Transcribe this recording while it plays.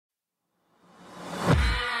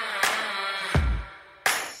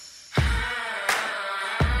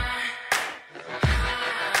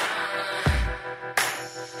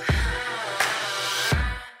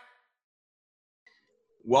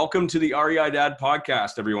Welcome to the REI Dad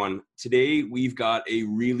podcast, everyone. Today, we've got a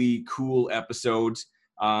really cool episode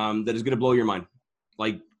that is going to blow your mind.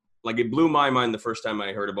 Like it blew my mind the first time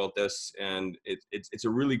I heard about this, and it's a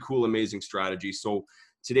really cool, amazing strategy. So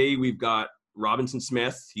today, we've got Robinson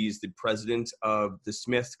Smith. He's the president of the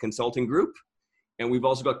Smith Consulting Group. And we've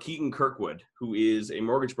also got Keaton Kirkwood, who is a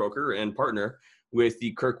mortgage broker and partner with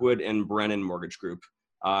the Kirkwood and Brennan Mortgage Group.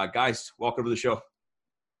 Guys, welcome to the show.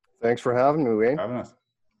 Thanks for having me, Wayne. Having us.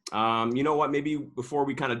 You know what, maybe before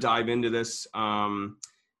we kind of dive into this,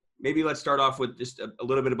 maybe let's start off with just a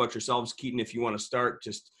little bit about yourselves. Keaton, if you want to start,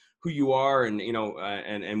 just who you are and,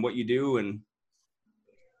 and what you do. And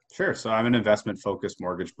Sure. So I'm an investment-focused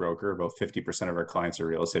mortgage broker. About 50% of our clients are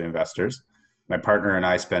real estate investors. My partner and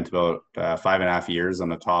I spent about 5.5 years on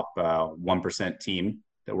the top 1% team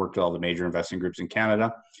that worked with all the major investing groups in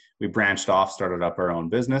Canada. We branched off, started up our own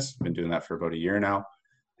business. Been doing that for about a year now.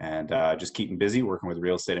 And just keeping busy, working with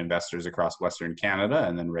real estate investors across Western Canada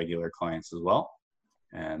and then regular clients as well.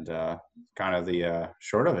 And kind of the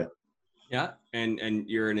short of it. Yeah. And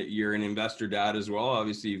you're an investor dad as well.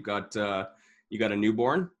 Obviously, you've got a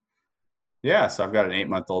newborn. Yeah, so I've got an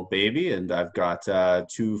 8-month-old baby, and I've got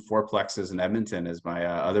 2 fourplexes in Edmonton as my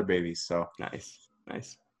other babies. So nice.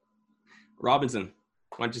 Robinson,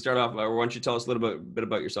 why don't you start off, or why don't you tell us a little bit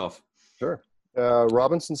about yourself? Sure.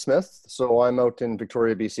 Robinson Smith. So I'm out in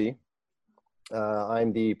Victoria, BC.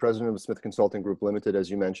 I'm the president of the Smith Consulting Group Limited, as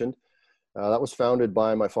you mentioned. That was founded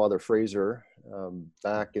by my father, Fraser,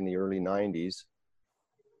 back in the early 90s.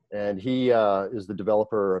 And he is the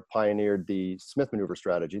developer, pioneered the Smith Manoeuvre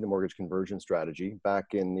strategy, the mortgage conversion strategy, back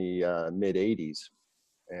in the mid 80s.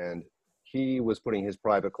 And he was putting his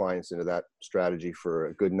private clients into that strategy for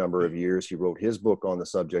a good number of years. He wrote his book on the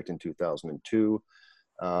subject in 2002.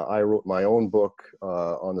 I wrote my own book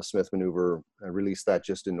on the Smith Manoeuvre and released that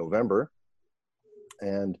just in November.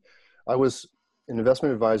 And I was an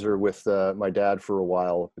investment advisor with my dad for a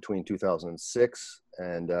while between 2006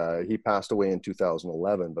 and he passed away in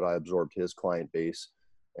 2011, but I absorbed his client base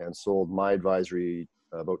and sold my advisory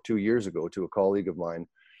about 2 years ago to a colleague of mine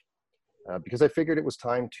because I figured it was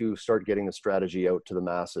time to start getting the strategy out to the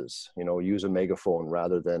masses, use a megaphone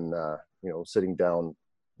rather than, sitting down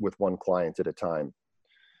with one client at a time.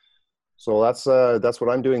 So that's what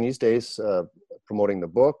I'm doing these days, promoting the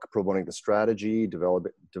book, promoting the strategy,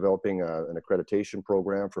 developing an accreditation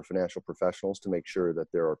program for financial professionals to make sure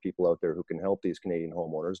that there are people out there who can help these Canadian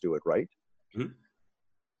homeowners do it right. Mm-hmm.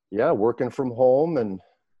 Yeah, working from home and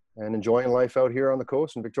enjoying life out here on the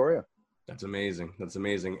coast in Victoria. That's amazing.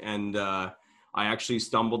 And I actually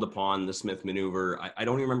stumbled upon the Smith Manoeuvre. I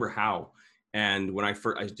don't even remember how. And when I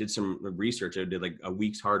did some research, I did like a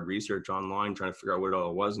week's hard research online trying to figure out what it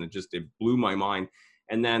all was. And it blew my mind.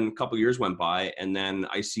 And then a couple of years went by, and then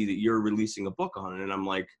I see that you're releasing a book on it. And I'm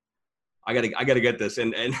like, I gotta get this.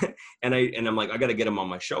 And I'm like, I gotta get him on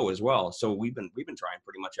my show as well. So we've been trying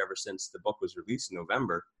pretty much ever since the book was released in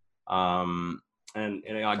November. And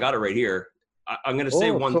I got it right here. I'm going to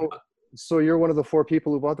say one. So you're one of the 4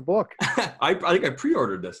 people who bought the book. I think I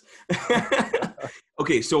pre-ordered this.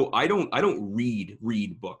 Okay, so I don't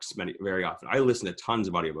read books very often. I listen to tons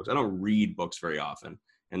of audiobooks. I don't read books very often,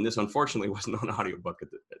 and this unfortunately wasn't an audiobook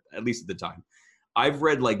at least at the time. I've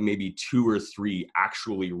read like maybe 2 or 3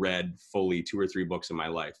 actually read fully 2 or 3 books in my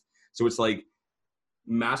life. So it's like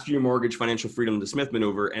Master Your Mortgage, Financial Freedom, the Smith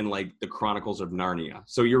Manoeuvre, and like the Chronicles of Narnia.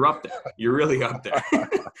 So you're up there. You're really up there.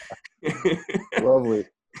 Lovely.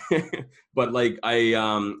 But like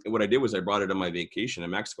what I did was I brought it on my vacation in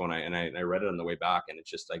Mexico, and I read it on the way back, and it's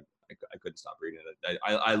just like I couldn't stop reading it.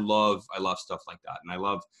 I love stuff like that, and I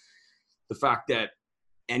love the fact that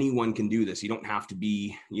anyone can do this. You don't have to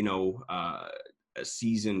be a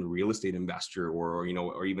seasoned real estate investor or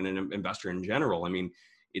even an investor in general. I mean,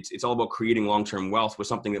 it's all about creating long-term wealth with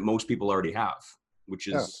something that most people already have, which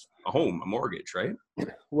is a home, a mortgage, right?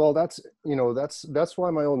 Well, that's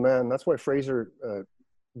why my old man, that's why Fraser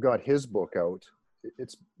got his book out.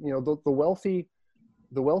 It's, the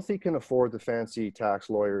wealthy can afford the fancy tax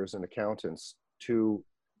lawyers and accountants to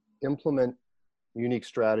implement unique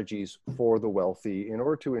strategies for the wealthy in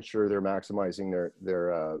order to ensure they're maximizing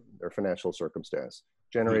their financial circumstance,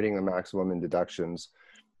 generating the maximum in deductions,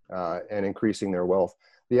 and increasing their wealth.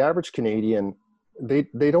 The average Canadian,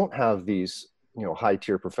 they don't have these, high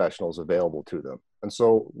tier professionals available to them. And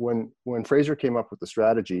so when Fraser came up with the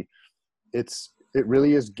strategy, it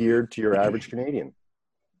really is geared to your average Canadian.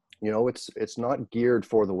 It's not geared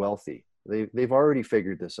for the wealthy. They've already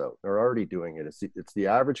figured this out. They're already doing it. It's the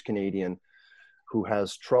average Canadian who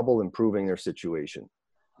has trouble improving their situation.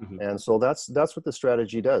 Mm-hmm. And so that's what the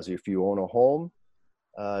strategy does. If you own a home,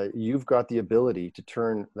 you've got the ability to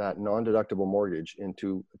turn that non-deductible mortgage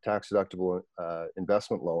into a tax-deductible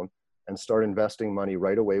investment loan and start investing money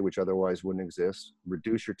right away, which otherwise wouldn't exist,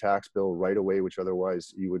 reduce your tax bill right away, which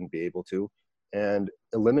otherwise you wouldn't be able to, and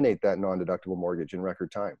eliminate that non-deductible mortgage in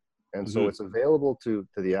record time. And so it's available to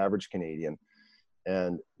the average Canadian.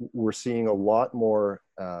 And we're seeing a lot more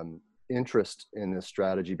interest in this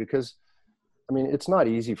strategy because, I mean, it's not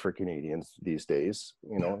easy for Canadians these days.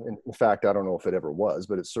 You know, in fact, I don't know if it ever was,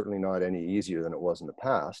 but it's certainly not any easier than it was in the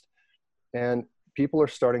past. And people are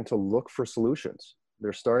starting to look for solutions.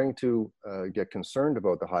 They're starting to get concerned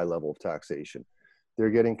about the high level of taxation. They're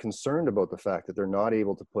getting concerned about the fact that they're not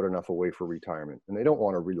able to put enough away for retirement. And they don't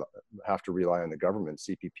want to have to rely on the government,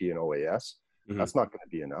 CPP and OAS. That's not going to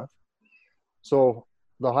be enough. So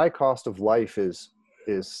the high cost of life is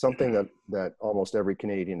something that almost every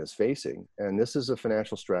Canadian is facing. And this is a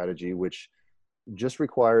financial strategy which just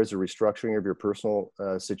requires a restructuring of your personal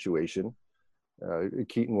situation.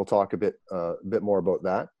 Keaton will talk a bit more about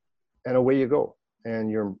that. And away you go.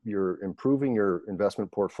 And you're improving your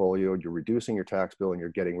investment portfolio, you're reducing your tax bill, and you're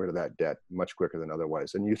getting rid of that debt much quicker than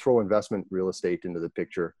otherwise. And you throw investment real estate into the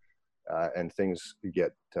picture, and things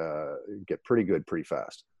get pretty good pretty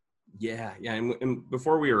fast. Yeah. And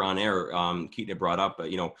before we were on air, Keaton had brought up,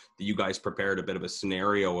 that you guys prepared a bit of a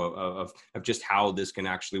scenario of just how this can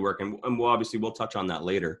actually work. And we'll touch on that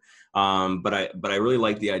later. But I really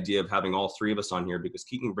like the idea of having all three of us on here, because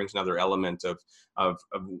Keaton brings another element of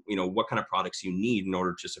what kind of products you need in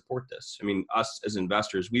order to support this. I mean, us as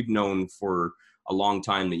investors, we've known for a long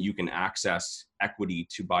time that you can access equity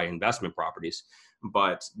to buy investment properties,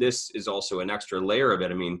 but this is also an extra layer of it.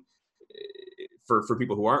 I mean, for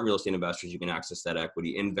people who aren't real estate investors, you can access that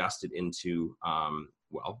equity, invest it into,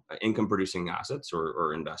 income producing assets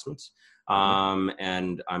or investments.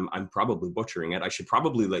 And I'm probably butchering it. I should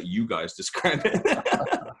probably let you guys describe it.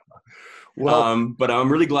 But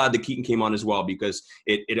I'm really glad that Keaton came on as well, because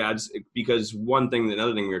it adds, because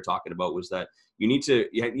another thing we were talking about was that you need to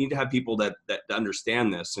have people that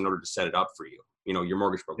understand this in order to set it up for you. You know, your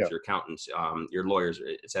mortgage brokers, your accountants, your lawyers,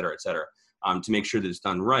 et cetera, to make sure that it's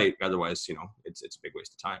done right. Otherwise, it's a big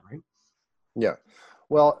waste of time, right? Yeah.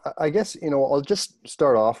 Well, I guess, I'll just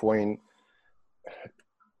start off, Wayne,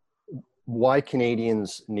 why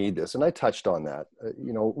Canadians need this. And I touched on that,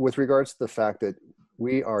 with regards to the fact that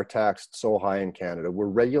we are taxed so high in Canada. We're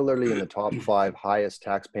regularly in the top 5 highest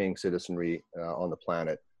tax-paying citizenry on the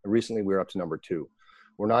planet. Recently, we were up to number 2.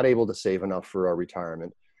 We're not able to save enough for our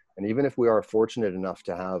retirement. And even if we are fortunate enough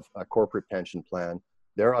to have a corporate pension plan,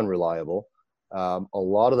 they're unreliable. A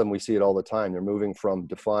lot of them, we see it all the time. They're moving from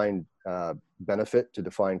defined benefit to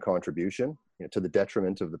defined contribution, to the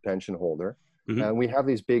detriment of the pension holder. And we have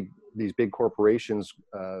these big corporations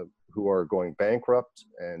who are going bankrupt,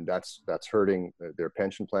 and that's hurting their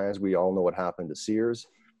pension plans. We all know what happened to Sears,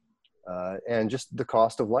 and just the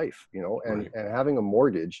cost of life, and having a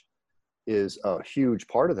mortgage is a huge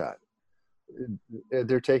part of that.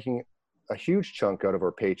 They're taking a huge chunk out of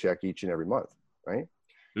our paycheck each and every month, right?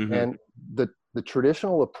 And the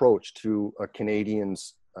traditional approach to a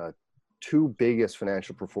Canadian's 2 biggest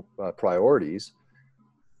financial priorities,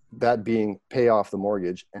 that being pay off the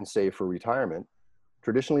mortgage and save for retirement,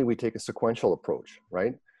 traditionally we take a sequential approach,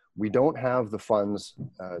 right? We don't have the funds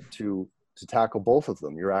to tackle both of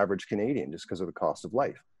them, your average Canadian, just because of the cost of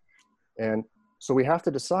life. And so we have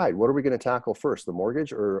to decide, what are we going to tackle first, the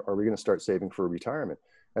mortgage, or are we going to start saving for retirement?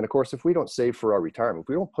 And of course, if we don't save for our retirement, if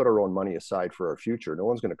we don't put our own money aside for our future, no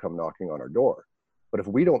one's going to come knocking on our door. But if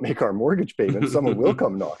we don't make our mortgage payment, someone will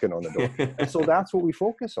come knocking on the door. And so that's what we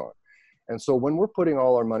focus on. And so when we're putting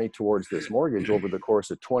all our money towards this mortgage over the course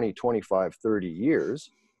of 20, 25, 30 years,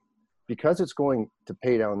 because it's going to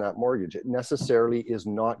pay down that mortgage, it necessarily is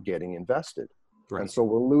not getting invested. Right. And so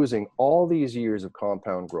we're losing all these years of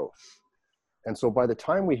compound growth. And so by the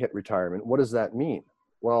time we hit retirement, what does that mean?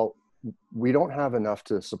 Well, we don't have enough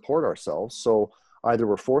to support ourselves. So either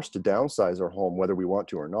we're forced to downsize our home, whether we want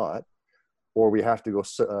to or not, or we have to go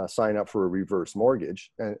sign up for a reverse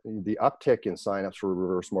mortgage. And the uptick in signups for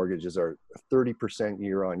reverse mortgages are 30%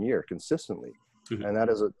 year on year consistently. And that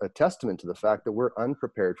is a testament to the fact that we're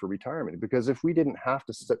unprepared for retirement. Because if we didn't have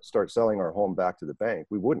to start selling our home back to the bank,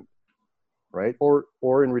 we wouldn't, right? Or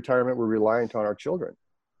in retirement, we're reliant on our children.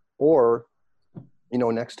 Or,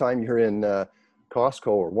 next time you're in Costco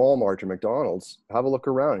or Walmart or McDonald's, have a look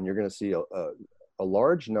around and you're going to see a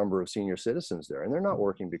large number of senior citizens there, and they're not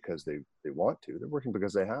working because they want to, they're working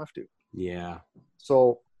because they have to. Yeah.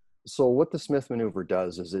 So what the Smith Manoeuvre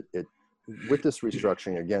does is it with this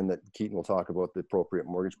restructuring, again, that Keaton will talk about, the appropriate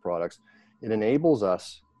mortgage products, it enables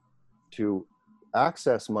us to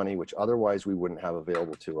access money which otherwise we wouldn't have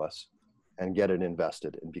available to us and get it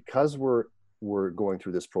invested. And because we're going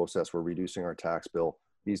through this process, we're reducing our tax bill.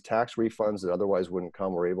 These tax refunds that otherwise wouldn't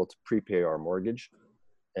come, we're able to prepay our mortgage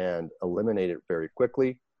and eliminate it very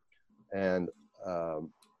quickly. And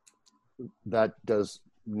that does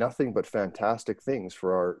nothing but fantastic things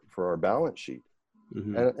for our balance sheet.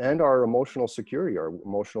 And our emotional security, our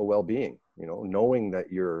emotional well-being. You know, knowing that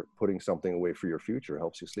you're putting something away for your future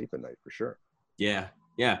helps you sleep at night, for sure. Yeah.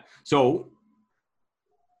 So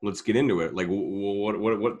let's get into it. Like,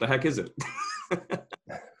 what the heck is it?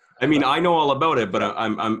 I mean, I know all about it, but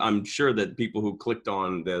I'm sure that people who clicked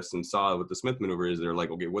on this and saw what the Smith maneuver is, they're like,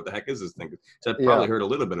 okay, what the heck is this thing? So I've probably heard a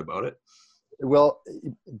little bit about it. Well,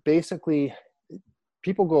 basically,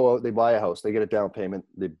 people go out, they buy a house, they get a down payment,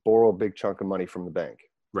 they borrow a big chunk of money from the bank.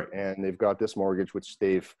 Right. And they've got this mortgage, which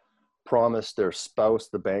they've promised their spouse,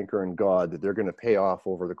 the banker, and God that they're going to pay off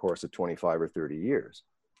over the course of 25 or 30 years.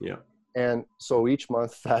 Yeah. And so each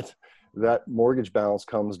month that mortgage balance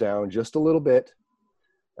comes down just a little bit,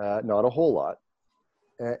 not a whole lot.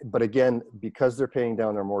 But again, because they're paying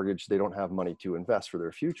down their mortgage, they don't have money to invest for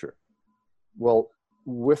their future. Well,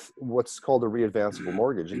 with what's called a readvanceable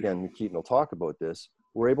mortgage, again, Keaton will talk about this,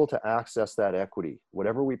 we're able to access that equity.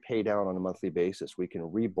 Whatever we pay down on a monthly basis, we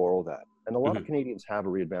can re-borrow that. And a lot of Canadians have a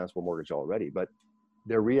readvanceable mortgage already, but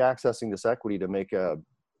they're re-accessing this equity to make a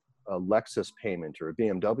Lexus payment or a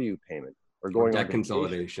BMW payment or going on debt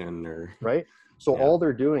consolidation right? So all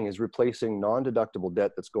they're doing is replacing non-deductible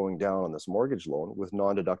debt that's going down on this mortgage loan with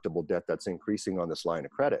non-deductible debt that's increasing on this line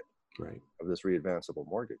of credit of this readvanceable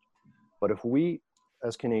mortgage. But if we,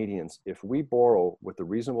 as Canadians, if we borrow with the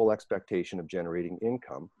reasonable expectation of generating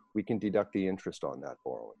income, we can deduct the interest on that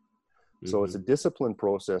borrowing. So it's a disciplined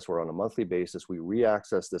process where on a monthly basis, we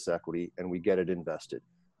re-access this equity and we get it invested.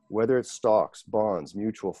 Whether it's stocks, bonds,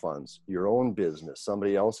 mutual funds, your own business,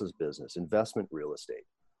 somebody else's business, investment real estate,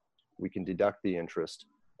 we can deduct the interest,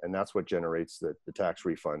 and that's what generates the tax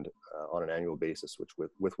refund on an annual basis,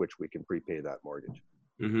 with which we can prepay that mortgage.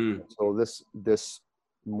 So this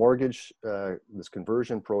mortgage, this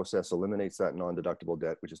conversion process eliminates that non-deductible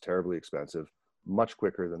debt, which is terribly expensive, much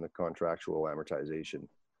quicker than the contractual amortization.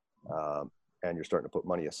 And you're starting to put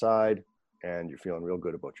money aside and you're feeling real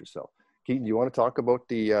good about yourself. Keaton, do you want to talk about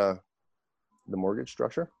the mortgage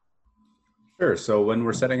structure? Sure. So when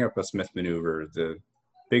we're setting up a Smith maneuver, the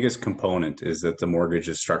biggest component is that the mortgage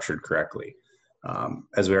is structured correctly.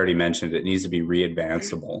 As we already mentioned, it needs to be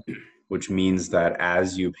readvanceable, which means that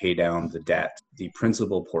as you pay down the debt, the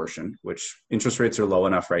principal portion, which interest rates are low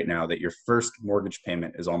enough right now that your first mortgage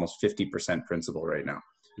payment is almost 50% principal right now.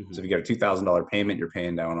 So if you get a $2,000 payment, you're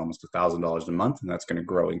paying down almost $1,000 a month, and that's going to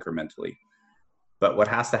grow incrementally. But what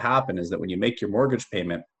has to happen is that when you make your mortgage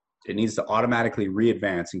payment, it needs to automatically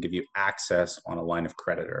readvance and give you access on a line of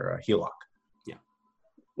credit or a HELOC.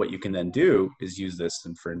 What you can then do is use this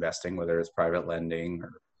for investing, whether it's private lending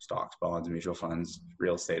or stocks, bonds, mutual funds,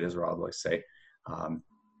 real estate, as Rob likes to say.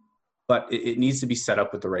 But it needs to be set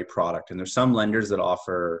up with the right product. And there's some lenders that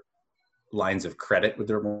offer lines of credit with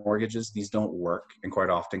their mortgages. These don't work. And quite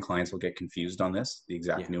often clients will get confused on this, the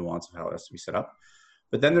exact nuance of how it has to be set up.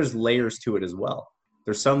 But then there's layers to it as well.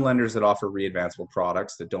 There's some lenders that offer readvanceable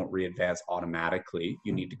products that don't readvance automatically.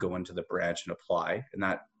 You need to go into the branch and apply, and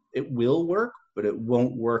that it will work, but it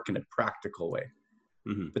won't work in a practical way.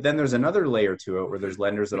 But then there's another layer to it where there's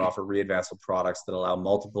lenders that offer readvanceable products that allow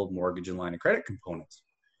multiple mortgage and line of credit components,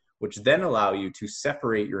 which then allow you to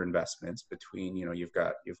separate your investments between, you've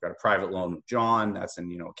got a private loan with John, that's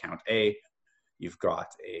in, account A. You've got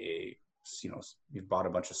you've bought a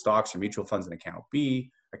bunch of stocks or mutual funds in account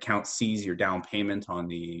B. Account C is your down payment on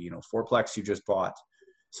the, fourplex you just bought.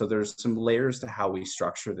 So there's some layers to how we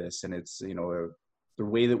structure this. And it's, the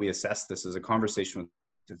way that we assess this is a conversation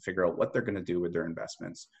to figure out what they're going to do with their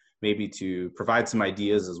investments, maybe to provide some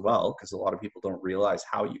ideas as well, because a lot of people don't realize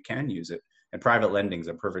how you can use it. And private lending is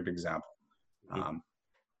a perfect example. And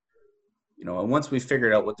once we've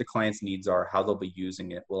figured out what the client's needs are, how they'll be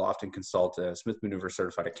using it, we'll often consult a Smith Manoeuvre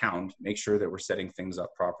certified accountant, make sure that we're setting things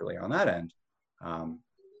up properly on that end.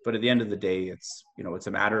 But at the end of the day, it's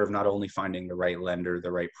a matter of not only finding the right lender,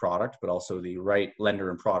 the right product, but also the right lender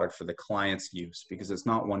and product for the client's use, because it's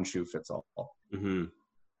not one shoe fits all.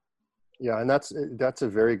 Yeah, and that's a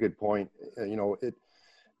very good point.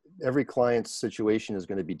 Every client's situation is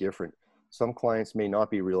going to be different. Some clients may not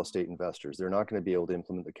be real estate investors. They're not going to be able to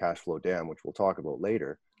implement the cash flow dam, which we'll talk about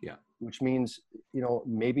later. Which means,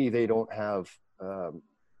 maybe they don't have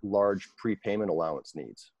large prepayment allowance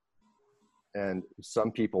needs. And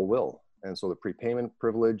some people will. And so the prepayment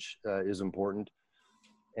privilege is important.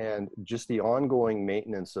 And just the ongoing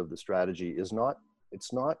maintenance of the strategy is not,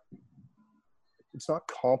 it's not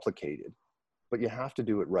complicated, but you have to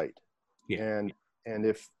do it right. Yeah. And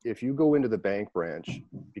if you go into the bank branch,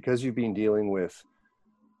 because you've been dealing with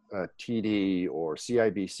TD or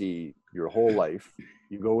CIBC your whole life,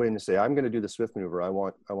 you go in and say, I'm going to do the Smith maneuver. I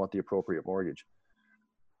want the appropriate mortgage.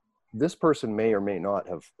 This person may or may not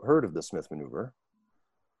have heard of the Smith maneuver.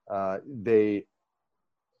 They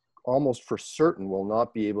almost for certain will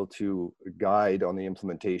not be able to guide on the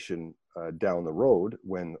implementation down the road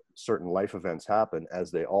when certain life events happen,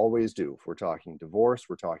 as they always do. If we're talking divorce,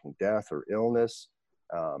 we're talking death or illness,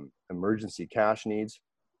 emergency cash needs,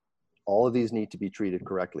 all of these need to be treated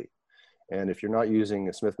correctly. And if you're not using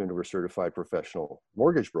a Smith Maneuver certified professional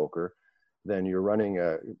mortgage broker, then you're running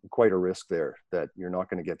quite a risk there that you're not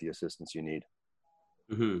going to get the assistance you need.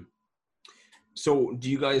 Mm-hmm. So do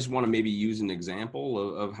you guys want to maybe use an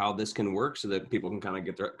example of how this can work so that people can kind of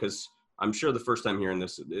get there? Because I'm sure the first time hearing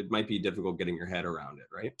this, it might be difficult getting your head around it,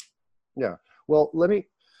 right? Yeah. Well,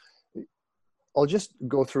 I'll just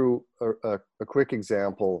go through a quick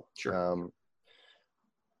example. Sure.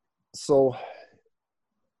 So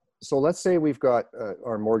let's say we've got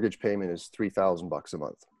our mortgage payment is $3,000 a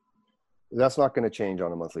month. That's not going to change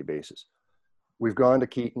on a monthly basis. We've gone to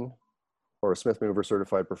Keaton or a Smith Maneuver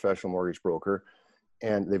certified professional mortgage broker,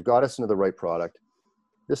 and they've got us into the right product.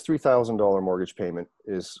 This $3,000 mortgage payment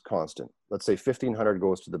is constant. Let's say $1,500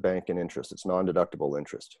 goes to the bank in interest. It's non-deductible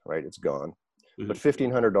interest, right? It's gone. Mm-hmm. But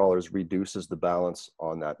 $1,500 reduces the balance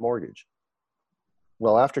on that mortgage.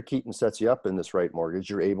 Well, after Keaton sets you up in this right mortgage,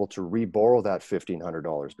 you're able to re-borrow that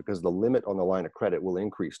 $1,500 because the limit on the line of credit will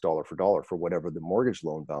increase dollar for dollar for whatever the mortgage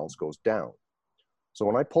loan balance goes down. So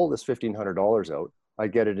when I pull this $1,500 out, I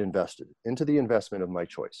get it invested into the investment of my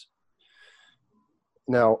choice.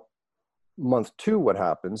 Now, month 2, what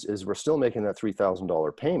happens is we're still making that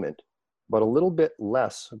 $3,000 payment, but a little bit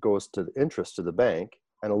less goes to the interest to the bank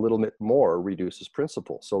and a little bit more reduces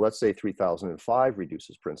principal. So let's say $3,005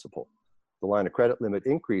 reduces principal. The line of credit limit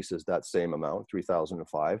increases that same amount,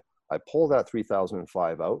 $3,005. I pull that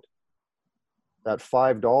 $3,005 out. That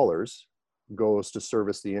 $5 goes to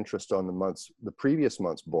service the interest on the previous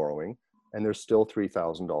month's borrowing, and there's still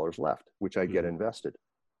 $3,000 left, which I get invested.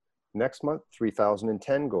 Next month,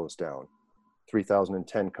 $3,010 goes down.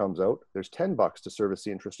 $3,010 comes out. There's $10 to service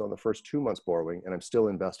the interest on the first 2 months borrowing, and I'm still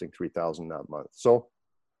investing $3,000 that month. So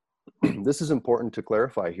this is important to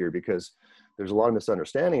clarify here because there's a lot of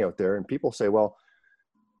misunderstanding out there, and people say, well,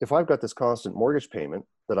 if I've got this constant mortgage payment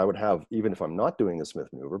that I would have even if I'm not doing the Smith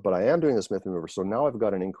maneuver, but I am doing the Smith maneuver, so now I've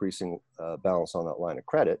got an increasing balance on that line of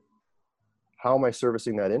credit. How am I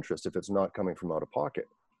servicing that interest if it's not coming from out of pocket?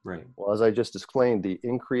 Right. Well, as I just explained, the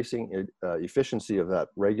increasing efficiency of that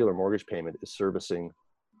regular mortgage payment is servicing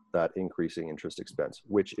that increasing interest expense,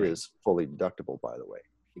 which is fully deductible, by the way.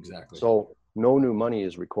 Exactly. So no new money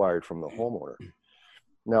is required from the homeowner.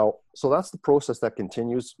 Now, so that's the process that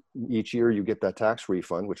continues. Each year you get that tax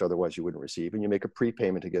refund, which otherwise you wouldn't receive, and you make a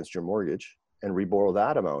prepayment against your mortgage and reborrow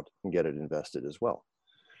that amount and get it invested as well.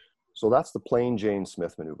 So that's the plain Jane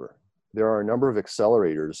Smith maneuver. There are a number of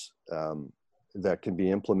accelerators that can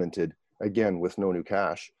be implemented, again, with no new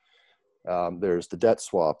cash. There's the debt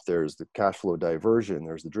swap, there's the cash flow diversion,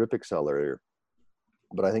 there's the drip accelerator.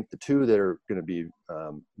 But I think the two that are going to be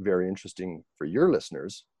very interesting for your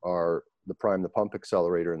listeners are the prime the pump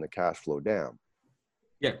accelerator and the cash flow dam.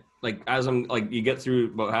 Yeah, like as I'm like, you get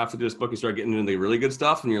through about half of this book, you start getting into the really good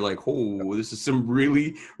stuff, and you're like, oh, this is some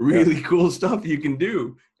really, really cool stuff you can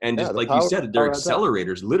do. And just like you said, they're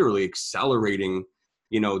accelerators, literally accelerating,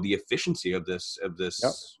 the efficiency of this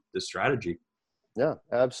this strategy. Yeah,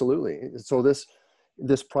 absolutely. So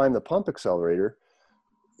this prime the pump accelerator,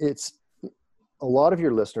 it's a lot of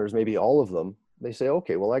your listeners, maybe all of them, they say,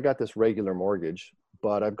 okay, well, I got this regular mortgage,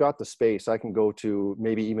 but I've got the space. I can go to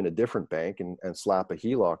maybe even a different bank and slap a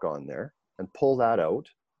HELOC on there and pull that out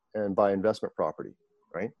and buy investment property,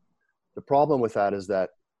 right? The problem with that is that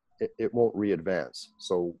it won't re-advance.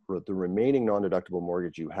 So the remaining non-deductible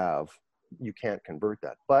mortgage you have, you can't convert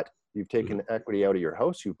that. But you've taken equity out of your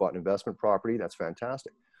house, you've bought investment property, that's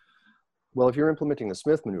fantastic. Well, if you're implementing the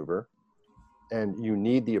Smith maneuver and you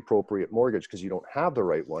need the appropriate mortgage because you don't have the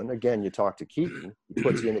right one, again, you talk to Keaton, he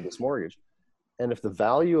puts you into this mortgage. And if the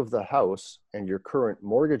value of the house and your current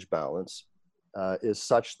mortgage balance is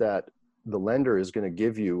such that the lender is going to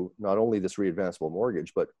give you not only this readvanceable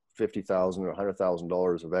mortgage, but $50,000 or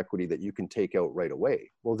 $100,000 of equity that you can take out right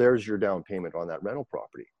away, well, there's your down payment on that rental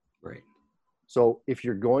property. Right. So if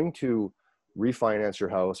you're going to refinance your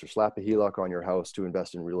house or slap a HELOC on your house to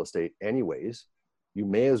invest in real estate anyways, you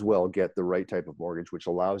may as well get the right type of mortgage, which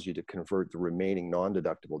allows you to convert the remaining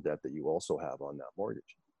non-deductible debt that you also have on that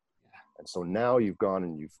mortgage. And so now you've gone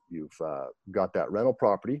and you've got that rental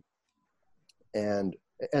property, and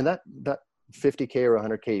that 50K or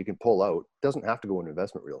 100K you can pull out. Doesn't have to go into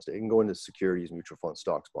investment real estate. It can go into securities, mutual funds,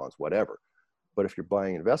 stocks, bonds, whatever. But if you're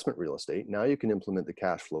buying investment real estate, now you can implement the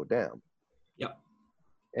cash flow dam. Yep.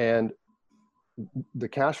 And the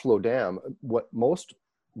cash flow dam, what most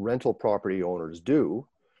rental property owners do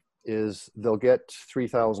is they'll get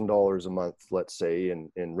 $3,000 a month, let's say,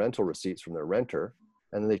 in rental receipts from their renter,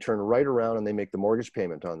 and then they turn right around and they make the mortgage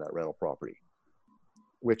payment on that rental property,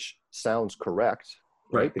 which sounds correct,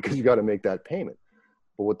 right? Because you got to make that payment.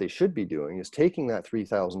 But what they should be doing is taking that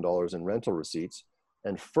 $3,000 in rental receipts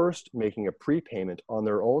and first making a prepayment on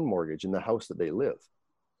their own mortgage in the house that they live.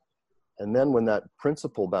 And then when that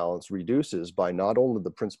principal balance reduces by not only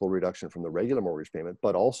the principal reduction from the regular mortgage payment,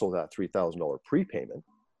 but also that $3,000 prepayment,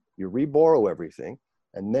 you reborrow everything,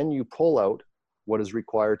 and then you pull out what is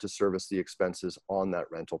required to service the expenses on that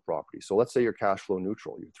rental property. So let's say you're cash flow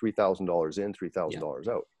neutral. You're $3,000 in, $3,000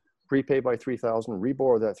 out. Prepay by $3,000,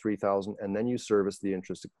 reborrow that $3,000, and then you service the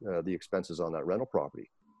interest, the expenses on that rental property.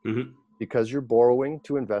 Mm-hmm. Because you're borrowing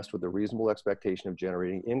to invest with a reasonable expectation of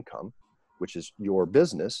generating income, which is your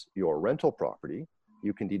business, your rental property,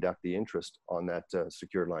 you can deduct the interest on that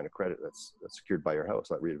secured line of credit that's secured by your house,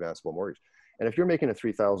 that readvanceable mortgage. And if you're making a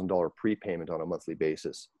 $3,000 prepayment on a monthly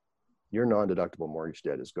basis, your non-deductible mortgage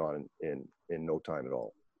debt is gone in no time at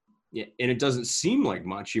all. Yeah, and it doesn't seem like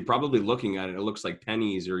much. You're probably looking at it, it looks like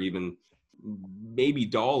pennies or even maybe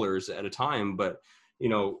dollars at a time. But you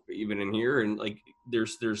know, even in here, and like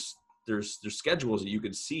there's schedules that you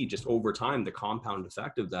could see just over time, the compound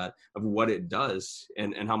effect of that, of what it does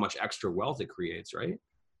and how much extra wealth it creates, right?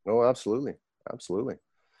 Oh, absolutely. Absolutely.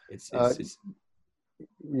 It's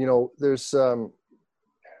you know, there's,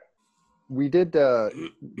 we did,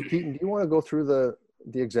 Keaton, do you want to go through the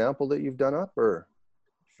example that you've done up, or?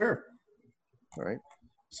 Sure. All right.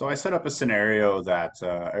 So I set up a scenario that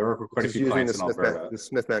I work with quite a few clients in Alberta. The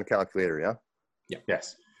Smithman calculator, yeah? Yeah.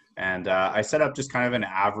 Yes. And I set up just kind of an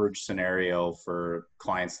average scenario for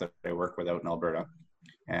clients that I work with out in Alberta.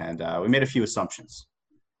 And we made a few assumptions.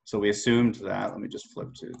 So we assumed that, let me just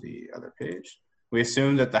flip to the other page. We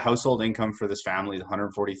assumed that the household income for this family is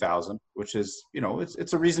 $140,000, which is, you know,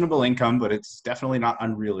 it's a reasonable income, but it's definitely not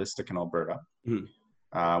unrealistic in Alberta.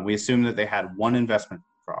 Mm-hmm. We assumed that they had one investment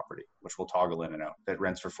property, which will toggle in and out, that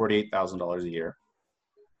rents for $48,000 a year.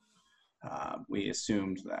 We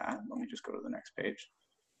assumed that, let me just go to the next page,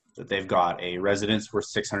 that they've got a residence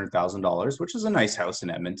worth $600,000, which is a nice house in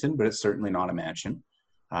Edmonton, but it's certainly not a mansion,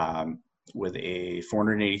 with a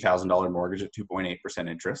 $480,000 mortgage at 2.8%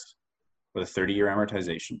 interest, with a 30-year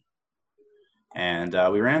amortization. And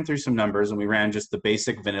we ran through some numbers, and we ran just the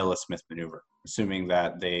basic vanilla Smith maneuver, assuming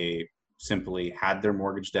that they simply had their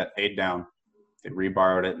mortgage debt paid down, they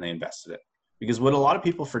reborrowed it, and they invested it. Because what a lot of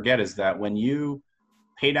people forget is that when you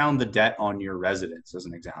pay down the debt on your residence, as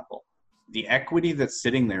an example, the equity that's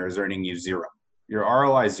sitting there is earning you zero. Your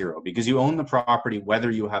ROI is zero because you own the property whether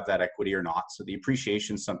you have that equity or not. So the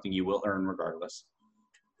appreciation is something you will earn regardless.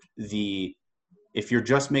 If you're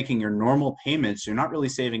just making your normal payments, you're not really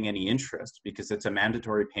saving any interest because it's a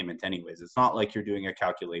mandatory payment anyways. It's not like you're doing a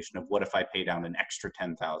calculation of what if I pay down an extra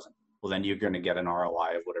 $10,000? Well, then you're going to get an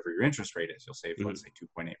ROI of whatever your interest rate is. You'll save, let's say,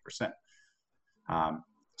 2.8%.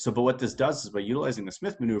 But what this does is by utilizing the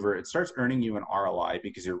Smith maneuver, it starts earning you an ROI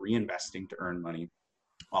because you're reinvesting to earn money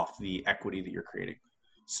off the equity that you're creating.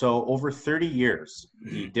 So over 30 years,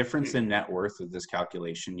 the difference in net worth of this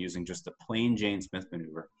calculation using just the plain Jane Smith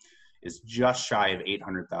maneuver is just shy of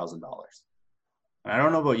 $800,000. And I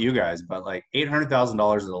don't know about you guys, but like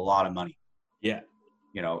 $800,000 is a lot of money. Yeah.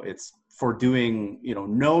 You know, it's for doing, you know,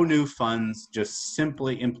 no new funds, just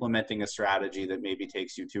simply implementing a strategy that maybe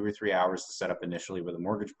takes you 2 or 3 hours to set up initially with a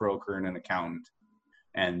mortgage broker and an accountant.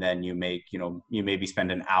 And then you maybe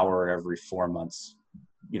spend an hour every 4 months,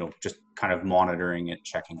 you know, just kind of monitoring it,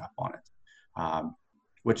 checking up on it,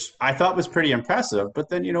 which I thought was pretty impressive. But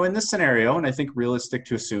then, you know, in this scenario, and I think realistic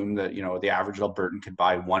to assume that, you know, the average Albertan could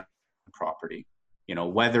buy one property, you know,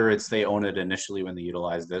 whether it's they own it initially when they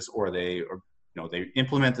utilize this or they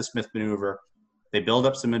implement the Smith maneuver, they build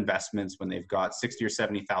up some investments when they've got $60,000 or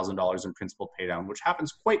 $70,000 in principal pay down, which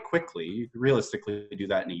happens quite quickly. You can realistically do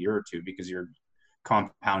that in a year or two because you're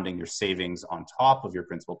compounding your savings on top of your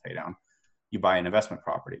principal pay down. You buy an investment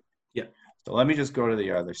property. Yeah. So let me just go to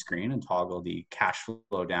the other screen and toggle the cash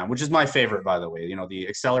flow down, which is my favorite, by the way. You know, the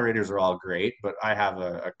accelerators are all great, but I have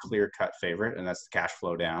a clear cut favorite, and that's the cash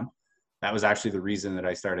flow down. that was actually the reason that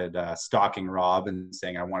I started stalking Rob and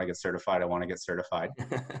saying, I want to get certified. I want to get certified.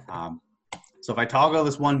 So if I toggle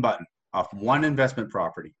this one button off one investment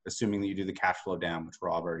property, assuming that you do the cash flow down, which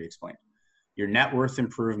Rob already explained, your net worth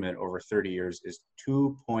improvement over 30 years is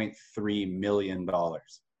 $2.3 million.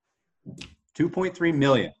 2.3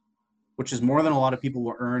 million, which is more than a lot of people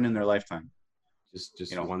will earn in their lifetime.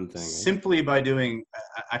 Just one thing. Simply by doing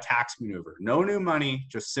a tax maneuver. No new money,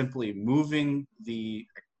 just simply moving the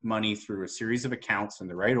money through a series of accounts in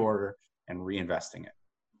the right order and reinvesting it,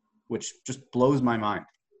 which just blows my mind.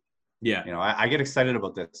 Yeah. I get excited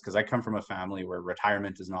about this because I come from a family where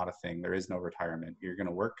retirement is not a thing. There is no retirement. You're going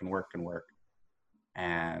to work and work and work.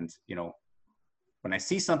 And, when I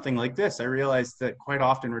see something like this, I realize that quite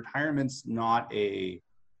often retirement's not a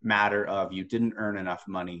matter of you didn't earn enough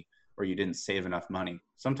money or you didn't save enough money.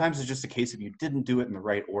 Sometimes it's just a case of you didn't do it in the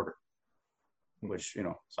right order, which,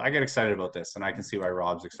 so I get excited about this, and I can see why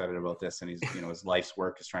Rob's excited about this. And he's, his life's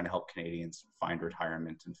work is trying to help Canadians find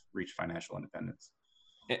retirement and reach financial independence.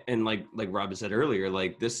 And like Rob said earlier,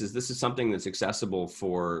 like this is something that's accessible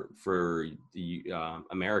for the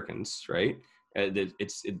Americans, right?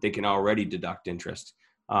 They can already deduct interest,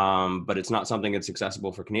 but it's not something that's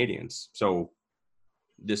accessible for Canadians. So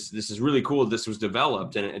this is really cool. This was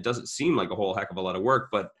developed, and it doesn't seem like a whole heck of a lot of work,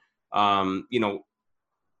 but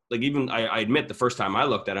like even I admit the first time I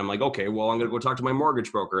looked at it, I'm like, okay, well, I'm going to go talk to my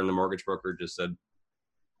mortgage broker, and the mortgage broker just said,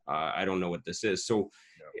 I don't know what this is. So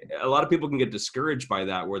a lot of people can get discouraged by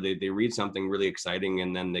that, where they read something really exciting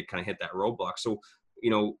and then they kind of hit that roadblock. So,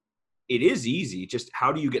 it is easy. Just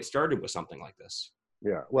how do you get started with something like this?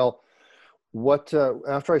 Yeah. Well,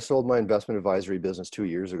 after I sold my investment advisory business 2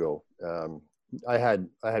 years ago, I had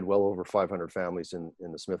well over 500 families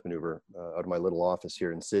in the Smith Manoeuvre out of my little office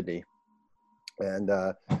here in Sydney. And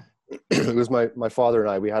it was my father and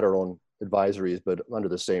I, we had our own advisories, but under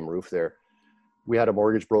the same roof there. We had a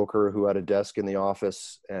mortgage broker who had a desk in the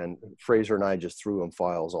office, and Fraser and I just threw him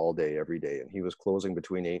files all day, every day. And he was closing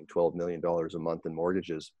between $8 and $12 million a month in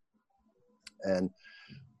mortgages. And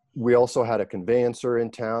we also had a conveyancer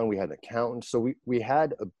in town. We had an accountant. So we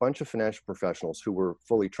had a bunch of financial professionals who were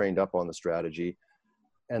fully trained up on the strategy.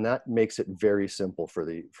 And that makes it very simple for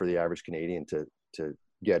the average Canadian to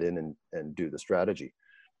get in and do the strategy.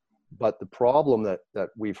 But the problem that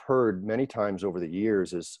we've heard many times over the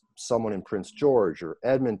years is someone in Prince George or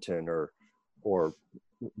Edmonton or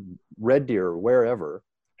Red Deer or wherever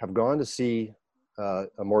have gone to see a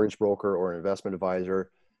mortgage broker or an investment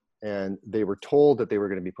advisor, and they were told that they were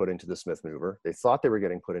going to be put into the Smith Manoeuvre. They thought they were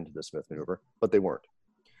getting put into the Smith Manoeuvre, but they weren't.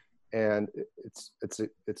 And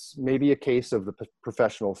it's maybe a case of the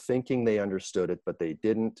professional thinking they understood it, but they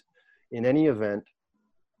didn't. In any event,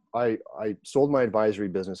 I sold my advisory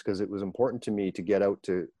business because it was important to me to get out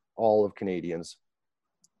to all of Canadians,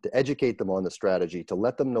 to educate them on the strategy, to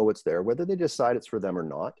let them know it's there, whether they decide it's for them or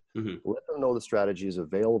not. Mm-hmm. Let them know the strategy is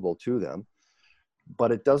available to them.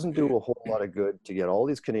 But it doesn't do a whole lot of good to get all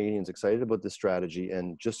these Canadians excited about the strategy.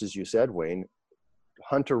 And just as you said, Wayne,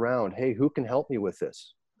 hunt around, hey, who can help me with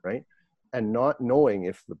this, right? And not knowing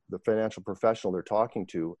if the financial professional they're talking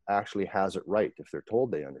to actually has it right, if they're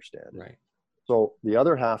told they understand it. Right. So the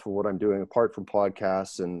other half of what I'm doing, apart from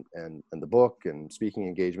podcasts and the book and speaking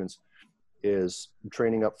engagements, is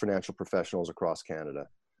training up financial professionals across Canada.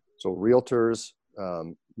 So realtors,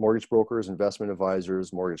 mortgage brokers, investment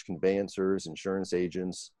advisors, mortgage conveyancers, insurance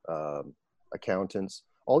agents, accountants,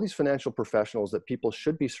 all these financial professionals that people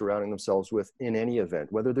should be surrounding themselves with in any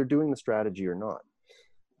event, whether they're doing the strategy or not.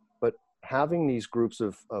 But having these groups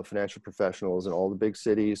of financial professionals in all the big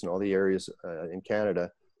cities and all the areas in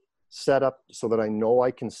Canada set up so that I know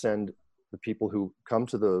I can send the people who come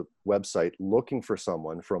to the website looking for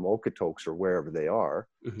someone from Okotoks or wherever they are,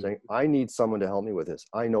 mm-hmm. saying, I need someone to help me with this.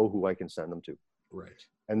 I know who I can send them to. Right.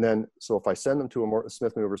 And then, so if I send them to a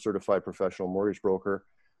Smith Manoeuvre certified professional mortgage broker,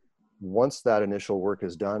 once that initial work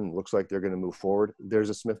is done, looks like they're going to move forward, there's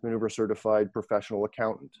a Smith Manoeuvre certified professional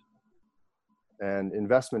accountant and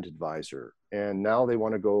investment advisor. And now they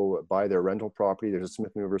want to go buy their rental property. There's a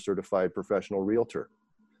Smith Manoeuvre certified professional realtor.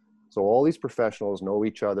 So all these professionals know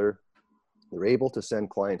each other. They're able to send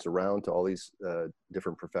clients around to all these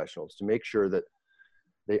different professionals to make sure that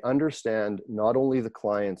they understand not only the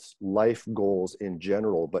client's life goals in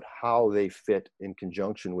general, but how they fit in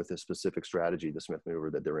conjunction with a specific strategy, the Smith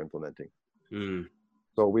Manoeuvre that they're implementing. Mm.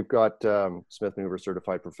 So we've got Smith Manoeuvre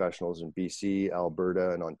certified professionals in BC,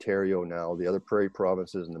 Alberta, and Ontario now, the other prairie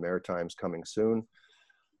provinces and the Maritimes coming soon.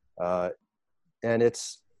 And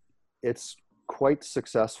it's quite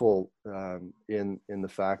successful in the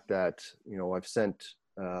fact that, I've sent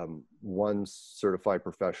one certified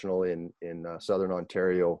professional in Southern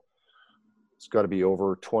Ontario it's got to be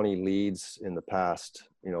over 20 leads in the past,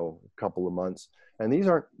 couple of months. And these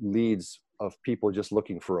aren't leads of people just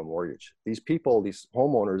looking for a mortgage. These people, these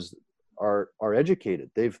homeowners are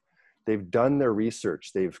educated. They've done their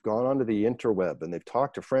research. They've gone onto the interweb and they've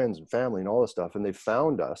talked to friends and family and all this stuff. And they've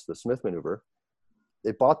found us, the Smith Maneuver.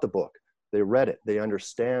 They bought the book. They read it. They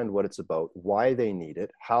understand what it's about, why they need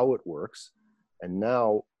it, how it works. And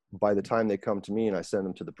now by the time they come to me and I send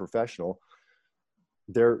them to the professional,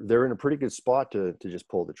 they're in a pretty good spot to just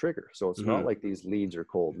pull the trigger. So it's not like these leads are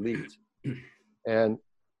cold leads. And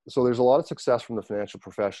so there's a lot of success from the financial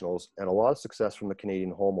professionals and a lot of success from the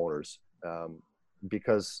Canadian homeowners,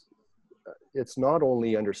 because it's not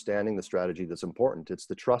only understanding the strategy that's important, it's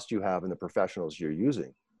the trust you have in the professionals you're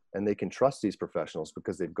using. And they can trust these professionals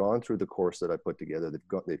because they've gone through the course that I put together.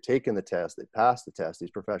 They've taken the test, they passed the test.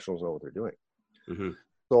 These professionals know what they're doing.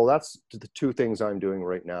 So that's the two things I'm doing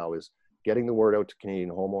right now, is getting the word out to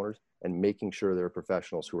Canadian homeowners and making sure there are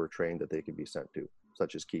professionals who are trained that they can be sent to,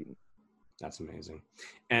 such as Keaton. That's amazing.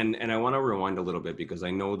 And I want to rewind a little bit, because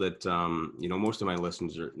I know that, most of my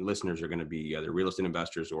listeners are going to be either real estate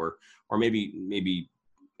investors or maybe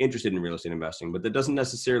interested in real estate investing, but that doesn't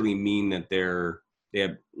necessarily mean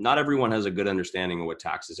that not everyone has a good understanding of what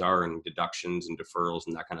taxes are and deductions and deferrals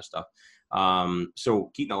and that kind of stuff. So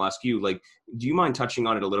Keaton, I'll ask you, do you mind touching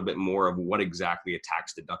on it a little bit more of what exactly a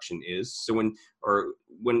tax deduction is? So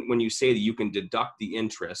when you say that you can deduct the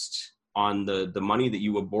interest on the money that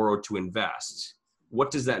you will borrow to invest,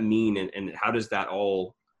 what does that mean? And how does that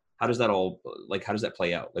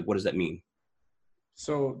play out? What does that mean?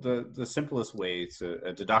 So the simplest way to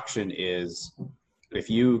a deduction is if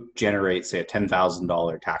you generate, say, a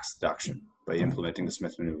 $10,000 tax deduction by implementing the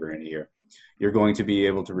Smith Maneuver in a year, you're going to be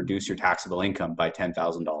able to reduce your taxable income by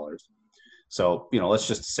 $10,000. So, let's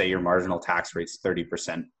just say your marginal tax rate's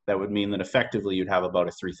 30%. That would mean that effectively you'd have about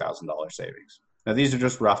a $3,000 savings. Now, these are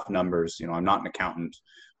just rough numbers. I'm not an accountant.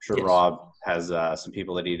 I'm sure yes. Rob has some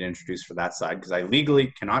people that he'd introduce for that side, because I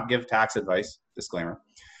legally cannot give tax advice, disclaimer.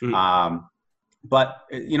 But,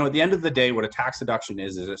 at the end of the day, what a tax deduction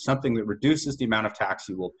is it's something that reduces the amount of tax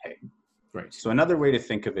you will pay. Right. So another way to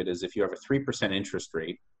think of it is if you have a 3% interest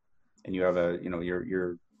rate and you have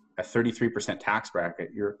you're a 33% tax bracket,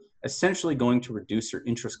 you're essentially going to reduce your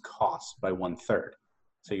interest costs by 1/3.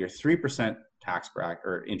 So your 3% tax bracket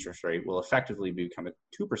or interest rate will effectively become a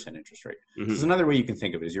 2% interest rate. So there's another way you can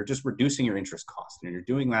think of it is you're just reducing your interest cost, and you're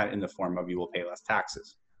doing that in the form of you will pay less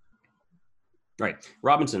taxes. Right.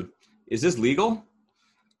 Robinson, is this legal?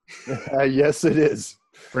 Yes, it is.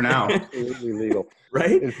 For now. Absolutely legal.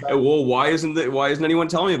 Right? Fact, well, why isn't anyone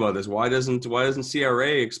telling me about this? Why doesn't CRA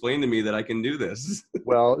explain to me that I can do this?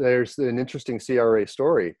 Well, there's an interesting CRA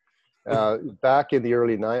story. Back in the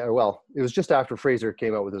early it was just after Fraser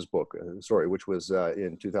came out with his book, which was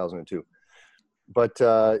in 2002. But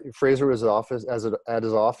Fraser was at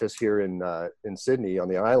his office here in Sydney on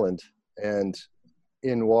the island, and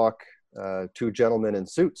in walk two gentlemen in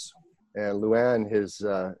suits. And Luann, his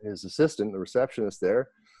assistant, the receptionist there,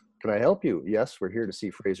 "Can I help you?" "Yes, we're here to see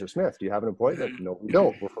Fraser Smith. Do you have an appointment?" "No, we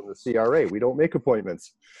don't. We're from the CRA. We don't make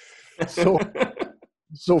appointments."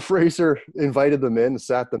 So Fraser invited them in,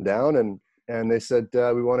 sat them down, and they said,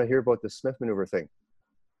 "We want to hear about the Smith Maneuver thing."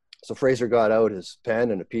 So Fraser got out his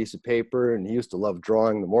pen and a piece of paper, and he used to love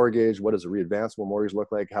drawing the mortgage. What does a readvanceable mortgage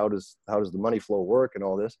look like? How does the money flow work and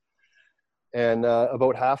all this? And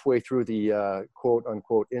about halfway through the quote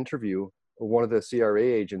unquote interview, one of the CRA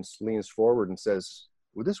agents leans forward and says,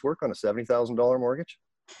 "Would this work on a $70,000 mortgage?"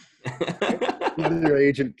 The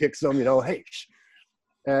agent kicks them, "Hey,"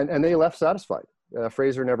 and they left satisfied.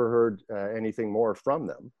 Fraser never heard anything more from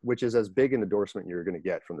them, which is as big an endorsement you're going to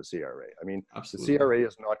get from the CRA. I mean, absolutely. The CRA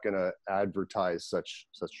is not going to advertise such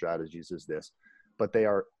strategies as this, but they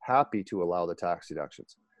are happy to allow the tax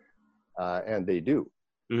deductions, and they do.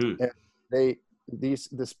 And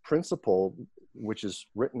this principle, which is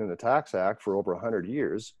written in the Tax Act for over 100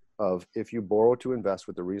 years, of if you borrow to invest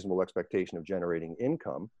with the reasonable expectation of generating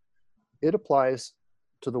income, it applies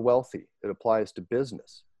to the wealthy. It applies to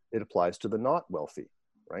business. It applies to the not wealthy,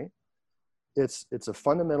 right? It's a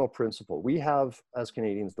fundamental principle. We have, as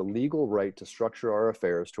Canadians, the legal right to structure our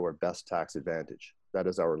affairs to our best tax advantage. That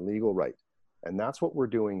is our legal right. And that's what we're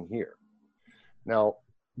doing here. Now,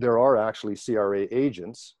 there are actually CRA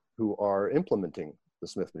agents who are implementing the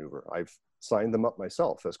Smith Maneuver. I've signed them up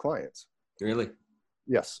myself as clients. Really?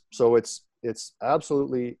 Yes. So it's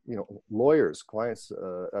absolutely, lawyers, clients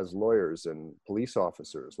as lawyers, and police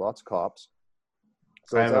officers, lots of cops.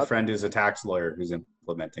 So I have a friend who's a tax lawyer who's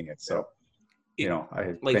implementing it. So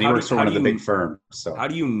he works for one of the big firms. So how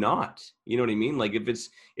do you not? You know what I mean? Like if it's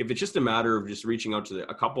just a matter of just reaching out to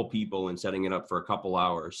a couple people and setting it up for a couple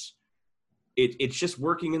hours, it's just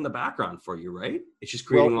working in the background for you, right? It's just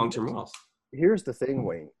creating long-term wealth. Here's the thing,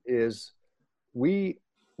 Wayne, is we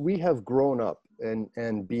have grown up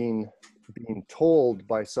and being told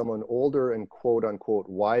by someone older and quote unquote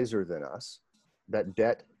wiser than us that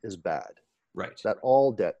debt is bad. Right. That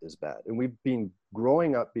all debt is bad. And we've been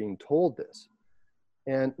growing up being told this.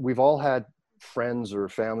 And we've all had friends or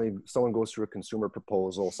family, someone goes through a consumer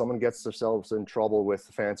proposal, someone gets themselves in trouble with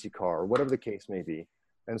a fancy car, or whatever the case may be.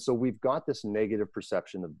 And so we've got this negative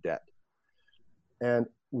perception of debt. And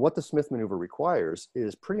what the Smith Maneuver requires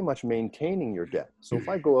is pretty much maintaining your debt. So if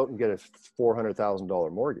I go out and get a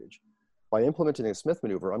 $400,000 mortgage, by implementing a Smith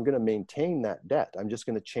Maneuver, I'm going to maintain that debt. I'm just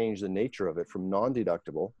going to change the nature of it from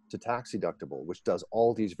non-deductible to tax deductible, which does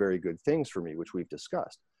all these very good things for me, which we've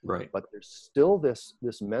discussed. Right. But there's still this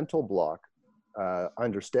mental block,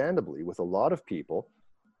 understandably, with a lot of people.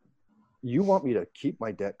 You want me to keep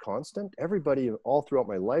my debt constant? Everybody all throughout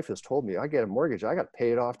my life has told me I get a mortgage, I got to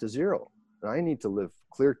pay it off to zero. And I need to live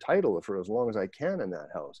clear title for as long as I can in that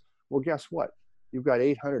house. Well, guess what? You've got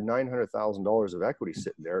 $800,000, $900,000 of equity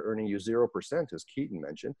sitting there earning you 0%, as Keaton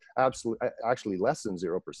mentioned. Absolutely, actually less than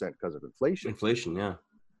 0% because of inflation. Inflation, yeah.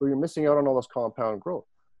 So you're missing out on all this compound growth.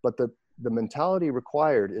 But the mentality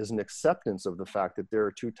required is an acceptance of the fact that there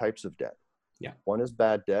are two types of debt. Yeah. One is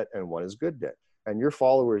bad debt and one is good debt. And your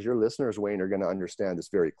followers, your listeners, Wayne, are going to understand this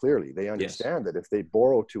very clearly. They understand that if they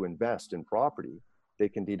borrow to invest in property, they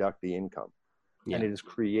can deduct the income. Yeah. And it has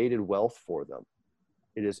created wealth for them.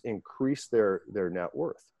 It has increased their net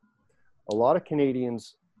worth. A lot of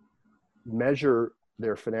Canadians measure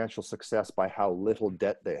their financial success by how little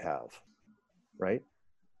debt they have, right?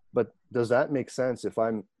 But does that make sense if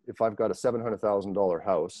I've got a $700,000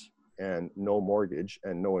 house and no mortgage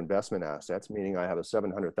and no investment assets, meaning I have a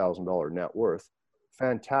 $700,000 net worth?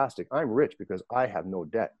 Fantastic. I'm rich because I have no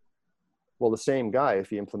debt. Well, the same guy, if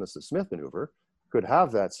he implements the Smith Maneuver, could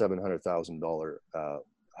have that $700,000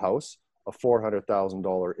 house, a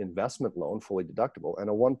 $400,000 investment loan, fully deductible, and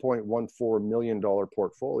a $1.14 million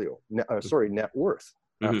portfolio, net worth,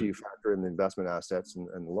 after you factor in the investment assets and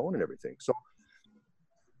the loan and everything. So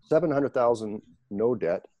 $700,000 no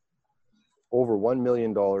debt, over $1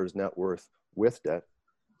 million net worth with debt.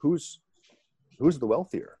 Who's the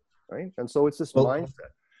wealthier, right? And so it's this mindset.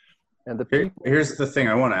 And here's the thing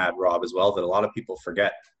I want to add, Rob, as well, that a lot of people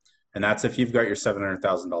forget. And that's if you've got your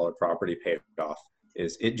 $700,000 property paid off,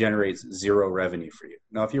 is it generates zero revenue for you.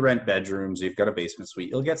 Now, if you rent bedrooms, you've got a basement suite,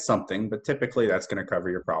 you'll get something, but typically that's going to cover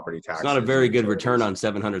your property taxes. It's not a very good return on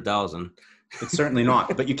 $700,000. It's certainly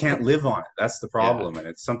not, but you can't live on it. That's the problem. Yeah. And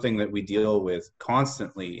it's something that we deal with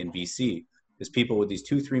constantly in BC, is people with these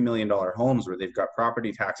 $2-3 million homes where they've got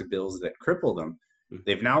property tax bills that cripple them.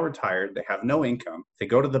 They've now retired. They have no income. They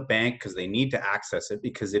go to the bank because they need to access it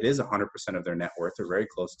because it is 100% of their net worth, or very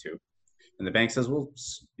close to. And the bank says, well,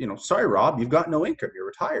 sorry, Rob, you've got no income. You're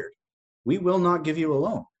retired. We will not give you a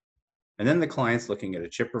loan. And then the client's looking at a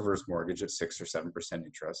chip reverse mortgage at 6 or 7%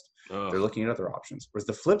 interest. They're looking at other options. Whereas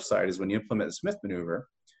the flip side is when you implement the Smith Maneuver,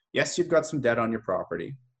 yes, you've got some debt on your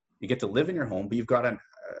property. You get to live in your home, but you've got a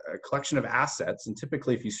collection of assets. And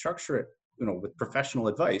typically, if you structure it, with professional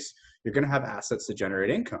advice, you're going to have assets that generate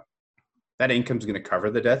income. That income is going to cover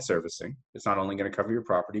the debt servicing. It's not only going to cover your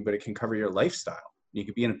property, but it can cover your lifestyle. You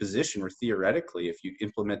could be in a position where theoretically, if you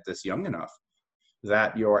implement this young enough,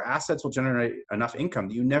 that your assets will generate enough income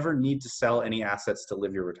that you never need to sell any assets to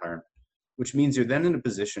live your retirement, which means you're then in a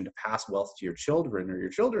position to pass wealth to your children or your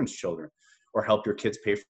children's children, or help your kids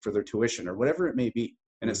pay for their tuition or whatever it may be.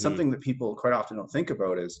 And it's something that people quite often don't think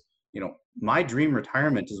about is, my dream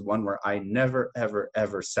retirement is one where I never, ever,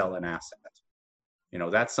 ever sell an asset.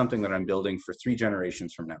 That's something that I'm building for 3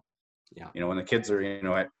 generations from now. Yeah. When the kids are,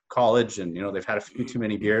 at college and, they've had a few too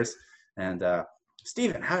many beers and,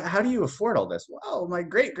 Stephen, how do you afford all this? Well, my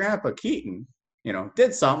great grandpa Keaton,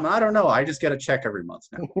 did something. I don't know. I just get a check every month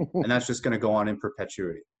now. And that's just going to go on in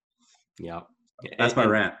perpetuity. Yeah. That's my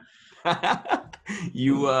rant.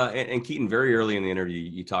 You and Keaton, very early in the interview,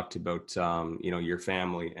 you talked about your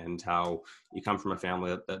family and how you come from a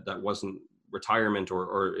family that wasn't retirement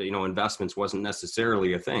or investments wasn't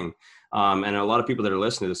necessarily a thing, and a lot of people that are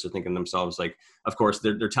listening to this are thinking to themselves, like, of course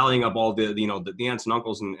they're tallying up all the the aunts and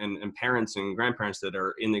uncles and parents and grandparents that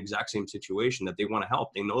are in the exact same situation that they want to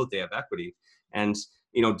help. They know that they have equity, and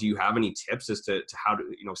do you have any tips as to how to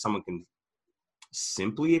someone can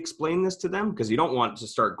simply explain this to them, because you don't want to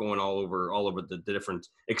start going all over the different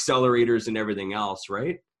accelerators and everything else,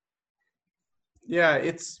 right? Yeah,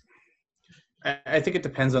 it's I think it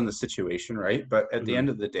depends on the situation, right? But at the Mm-hmm. end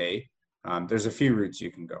of the day, there's a few routes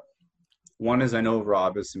you can go. One is, I know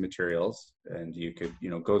Rob has some materials, and you could,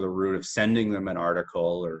 go the route of sending them an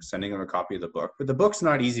article or sending them a copy of the book. But the book's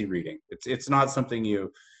not easy reading. It's not something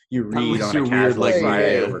you read Unless on a you're weird casual like me,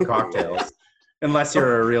 Friday eh? over cocktails, unless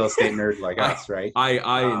you're a real estate nerd like I us, right? I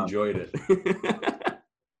Um, enjoyed it.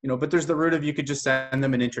 but there's the route of, you could just send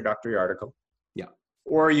them an introductory article, Yeah.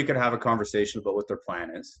 or you could have a conversation about what their plan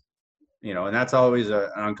is. And that's always an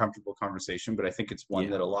uncomfortable conversation, but I think it's one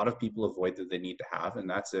Yeah. that a lot of people avoid that they need to have. And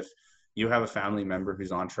that's if you have a family member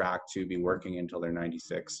who's on track to be working until they're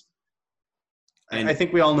 96. I And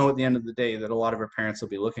think we all know at the end of the day that a lot of our parents will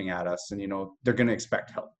be looking at us and, they're going to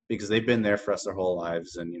expect help because they've been there for us their whole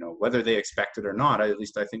lives. And, whether they expect it or not, at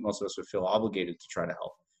least I think most of us would feel obligated to try to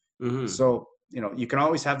help. mm-hmm. So, you can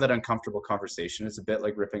always have that uncomfortable conversation. It's a bit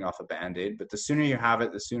like ripping off a Band-Aid, but the sooner you have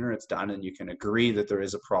it, the sooner it's done, and you can agree that there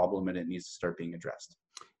is a problem and it needs to start being addressed.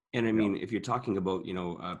 And I mean, if you're talking about,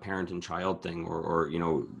 a parent and child thing, or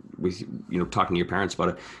with, talking to your parents about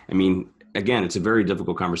it, I mean, again, it's a very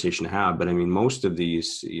difficult conversation to have, but I mean, most of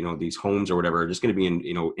these, these homes or whatever are just going to be,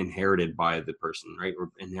 inherited by the person, right? Or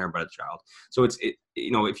inherited by the child. So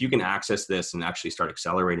if you can access this and actually start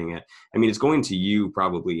accelerating it, I mean, it's going to you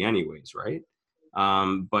probably anyways, right?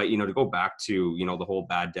 But, to go back to, the whole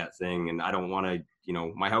bad debt thing, and I don't want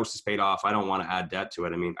to, my house is paid off, I don't want to add debt to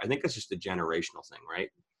it. I mean, I think it's just a generational thing, right?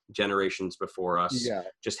 Generations before us Yeah.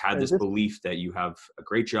 just had And this belief that you have a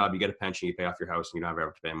great job, you get a pension, you pay off your house, and you don't ever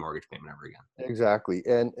have to pay a mortgage payment ever again. Exactly.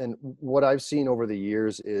 And what I've seen over the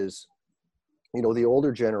years is, the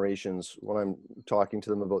older generations, when I'm talking to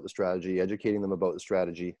them about the strategy, educating them about the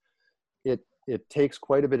strategy, it takes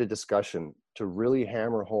quite a bit of discussion to really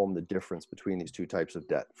hammer home the difference between these two types of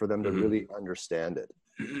debt for them to really understand it.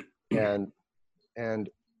 And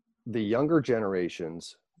the younger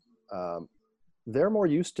generations, they're more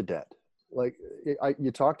used to debt. Like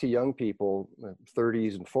you talk to young people,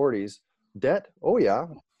 30s and 40s, debt. Oh yeah,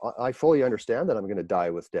 I fully understand that I'm going to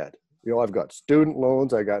die with debt. I've got student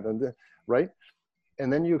loans, right?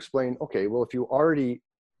 And then you explain, okay, well, if you already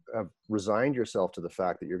have resigned yourself to the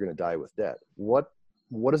fact that you're going to die with debt, what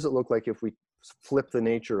does it look like if we flip the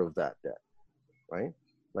nature of that debt, right?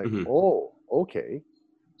 Like, oh, okay.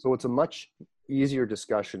 So it's a much easier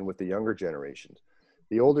discussion with the younger generations.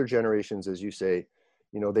 The older generations, as you say,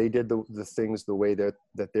 they did the things the way that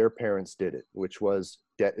their parents did it, which was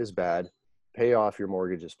debt is bad, pay off your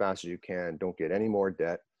mortgage as fast as you can, don't get any more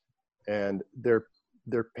debt. And they're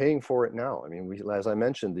paying for it now. I mean, as I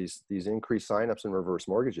mentioned, these increased signups and reverse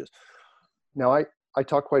mortgages. Now, I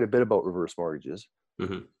talk quite a bit about reverse mortgages,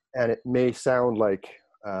 and it may sound like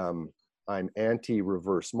I'm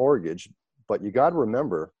anti-reverse mortgage, but you got to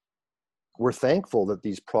remember, we're thankful that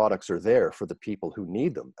these products are there for the people who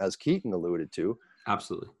need them. As Keaton alluded to,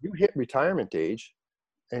 Absolutely. you hit retirement age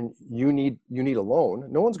and you need a loan.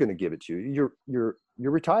 No one's going to give it to you. You're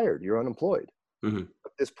retired. You're unemployed.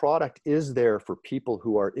 But this product is there for people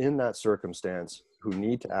who are in that circumstance, who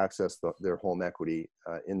need to access their home equity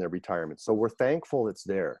in their retirement. So we're thankful it's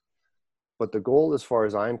there. But the goal, as far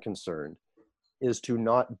as I'm concerned, is to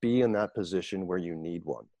not be in that position where you need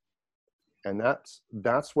one. And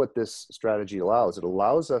that's what this strategy allows. It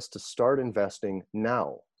allows us to start investing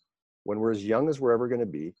now, when we're as young as we're ever going to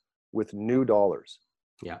be, with new dollars.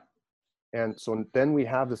 Yeah. And so then we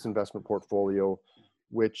have this investment portfolio,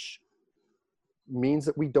 which means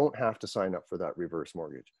that we don't have to sign up for that reverse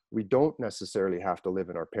mortgage. We don't necessarily have to live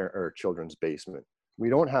in our children's basement. We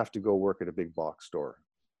don't have to go work at a big box store.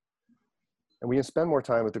 And we can spend more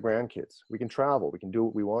time with the grandkids. We can travel. We can do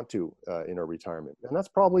what we want to in our retirement. And that's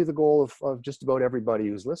probably the goal of just about everybody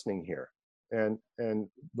who's listening here. And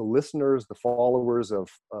the listeners, the followers of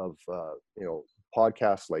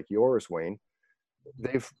podcasts like yours, Wayne,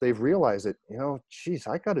 they've realized that, geez,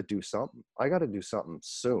 I got to do something. I got to do something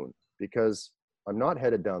soon, because I'm not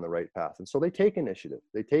headed down the right path. And so they take initiative.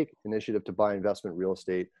 They take initiative to buy investment real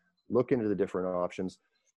estate, look into the different options.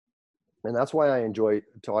 And that's why I enjoy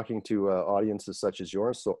talking to audiences such as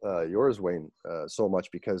yours, Wayne, so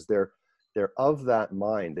much, because they're of that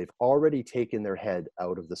mind. They've already taken their head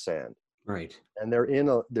out of the sand, Right. and they're in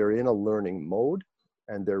a learning mode,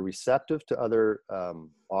 and they're receptive to other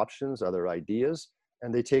options, other ideas,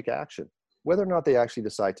 and they take action. Whether or not they actually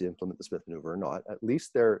decide to implement the Smith Maneuver or not, at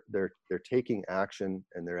least they're taking action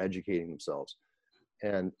and they're educating themselves.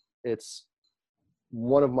 And it's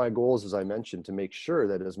one of my goals, as I mentioned, to make sure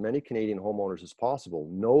that as many Canadian homeowners as possible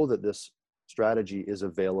know that this strategy is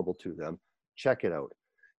available to them. Check it out.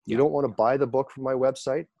 You don't want to buy the book from my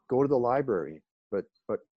website, go to the library, but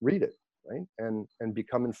read it, right? And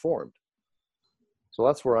become informed. So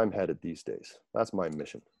that's where I'm headed these days. That's my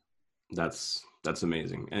mission. That's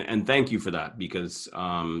amazing. And thank you for that, because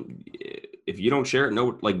if you don't share it,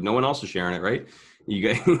 no one else is sharing it, right?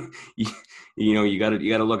 You got, you got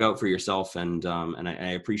to look out for yourself. And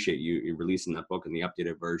I appreciate you releasing that book in the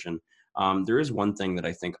updated version. There is one thing that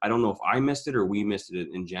I think, I don't know if I missed it or we missed it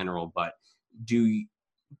in general, but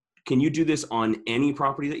can you do this on any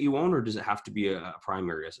property that you own, or does it have to be a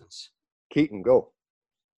primary residence? Keaton, go.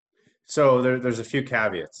 So there's a few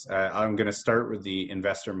caveats. I'm going to start with the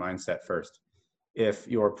investor mindset first. If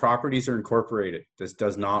your properties are incorporated, this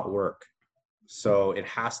does not work. So it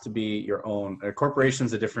has to be your own. A corporation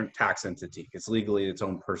is a different tax entity. It's legally its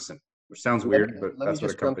own person, which sounds weird, but that's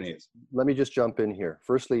what a company is. Let me just jump in here.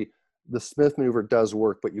 Firstly, the Smith Maneuver does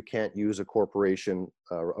work, but you can't use a corporation,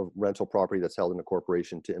 a rental property that's held in a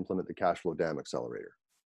corporation, to implement the cash flow dam accelerator.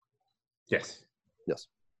 Yes. Yes.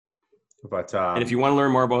 But and if you want to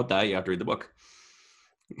learn more about that, you have to read the book.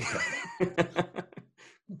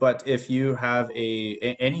 But if you have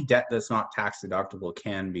any debt that's not tax deductible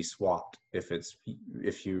can be swapped. If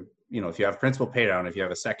you have principal pay down, if you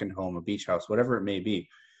have a second home, a beach house, whatever it may be,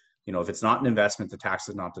 if it's not an investment, the tax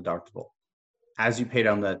is not deductible. As you pay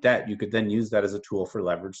down that debt, you could then use that as a tool for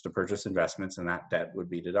leverage to purchase investments, and that debt would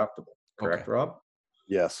be deductible. Correct, okay. Rob?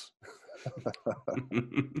 Yes.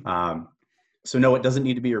 So no, it doesn't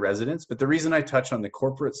need to be your residence. But the reason I touch on the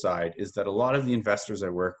corporate side is that a lot of the investors I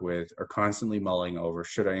work with are constantly mulling over,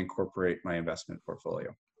 should I incorporate my investment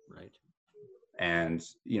portfolio? Right. And,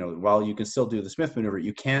 while you can still do the Smith Maneuver,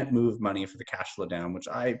 you can't move money for the cash flow down, which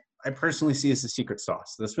I personally see as the secret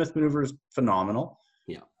sauce. The Smith Maneuver is phenomenal.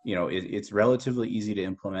 Yeah. It's relatively easy to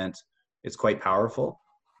implement. It's quite powerful,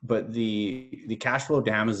 but the cash flow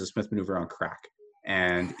dam is a Smith Maneuver on crack.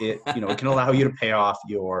 And it can allow you to pay off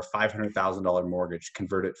your $500,000 mortgage,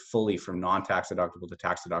 convert it fully from non-tax deductible to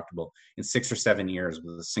tax deductible in 6 or 7 years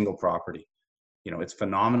with a single property. It's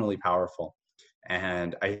phenomenally powerful.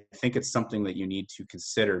 And I think it's something that you need to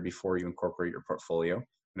consider before you incorporate your portfolio.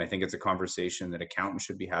 And I think it's a conversation that accountants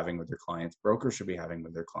should be having with their clients, brokers should be having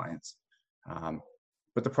with their clients.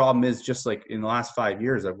 But the problem is, just like in the last 5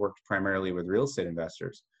 years, I've worked primarily with real estate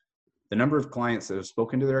investors. The number of clients that have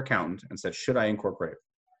spoken to their accountant and said, should I incorporate?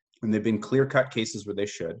 And they've been clear-cut cases where they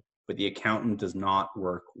should, but the accountant does not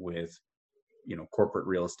work with, corporate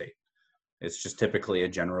real estate. It's just typically a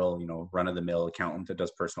general, run-of-the-mill accountant that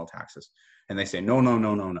does personal taxes. And they say, no.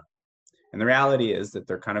 And the reality is that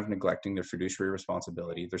they're kind of neglecting their fiduciary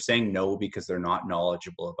responsibility. They're saying no because they're not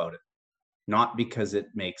knowledgeable about it, not because it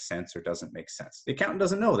makes sense or doesn't make sense. The accountant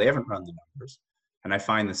doesn't know. They haven't run the numbers. And I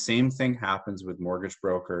find the same thing happens with mortgage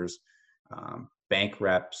brokers, bank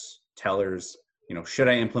reps, tellers. Should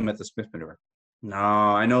I implement the Smith Maneuver? No,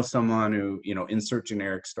 I know someone who, insert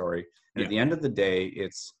generic story. And at the end of the day,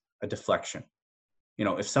 it's a deflection.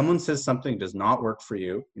 If someone says something does not work for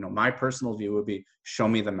you, my personal view would be, show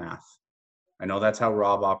me the math. I know that's how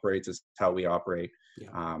Rob operates, it's how we operate.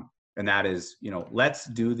 Yeah. And that is, let's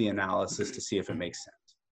do the analysis to see if it makes sense.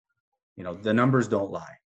 The numbers don't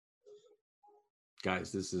lie.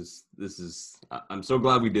 Guys, this is I'm so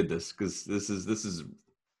glad we did this, because this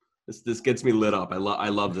gets me lit up. I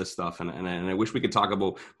love this stuff, and I wish we could talk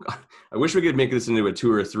about. I wish we could make this into a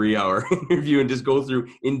 2 or 3 hour interview and just go through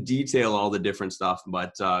in detail all the different stuff.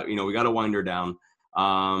 But we got to wind her down.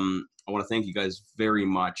 I want to thank you guys very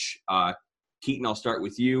much. Keaton, I'll start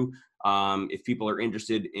with you. If people are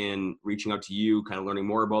interested in reaching out to you, kind of learning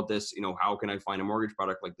more about this, how can I find a mortgage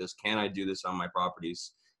product like this? Can I do this on my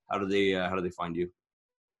properties? How do they find you?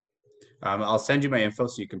 I'll send you my info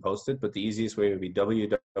so you can post it, but the easiest way would be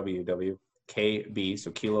www.kb,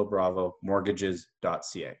 so Kilo Bravo,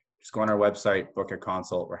 mortgages.ca. Just go on our website, book a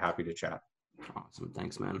consult. We're happy to chat. Awesome.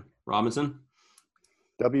 Thanks, man. Robinson?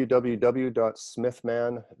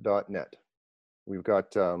 www.smithman.net. We've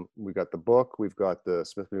got the book, we've got the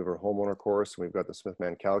Smith Maneuver homeowner course, we've got the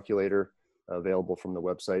Smithman calculator available from the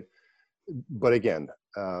website. But again,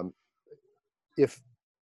 if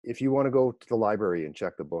you want to go to the library and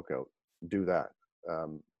check the book out, do that.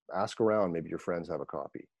 Ask around. Maybe your friends have a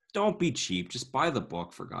copy. Don't be cheap. Just buy the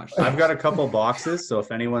book, for gosh sake. I've got a couple boxes, so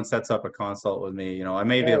if anyone sets up a consult with me, I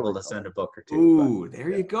may be able to send a book or two. Ooh,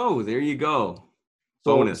 there you go. There you go.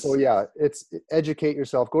 Bonus. So yeah, it's educate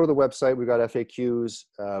yourself. Go to the website. We've got FAQs.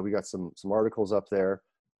 We got some articles up there,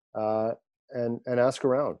 and ask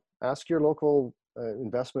around. Ask your local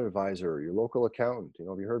investment advisor, your local accountant.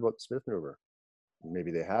 Have you heard about the Smith Maneuver?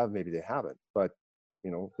 Maybe they have, maybe they haven't. But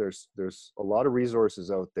there's a lot of resources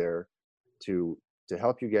out there to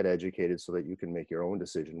help you get educated so that you can make your own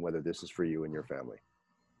decision whether this is for you and your family.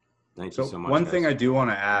 Thank you so much. One thing I do want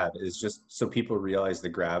to add is just so people realize the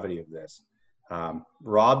gravity of this.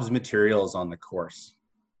 Rob's materials on the course,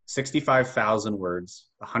 65,000 words,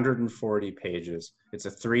 140 pages. It's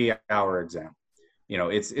a 3-hour exam. You know,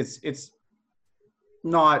 it's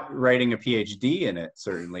not writing a PhD in it,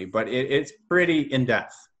 certainly, but it's pretty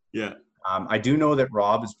in-depth. Yeah. I do know that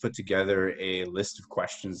Rob has put together a list of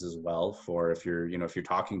questions as well for if you're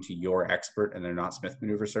talking to your expert and they're not Smith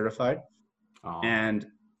Maneuver certified. And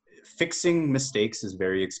fixing mistakes is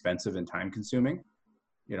very expensive and time consuming,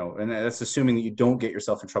 you know, and that's assuming that you don't get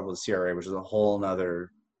yourself in trouble with CRA, which is a whole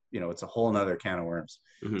nother, you know, it's a whole nother can of worms.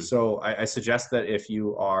 Mm-hmm. So I suggest that if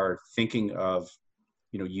you are thinking of,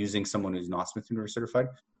 you know, using someone who's not Smith Maneuver certified,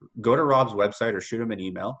 go to Rob's website or shoot him an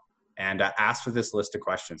email and ask for this list of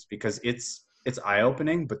questions, because it's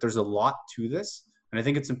eye-opening, but there's a lot to this. And I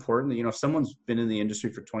think it's important that, you know, if someone's been in the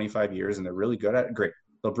industry for 25 years and they're really good at it, great.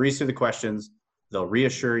 They'll breeze through the questions. They'll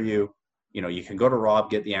reassure you, you know, you can go to Rob,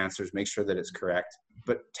 get the answers, make sure that it's correct,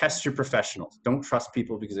 but test your professionals. Don't trust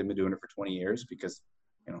people because they've been doing it for 20 years, because,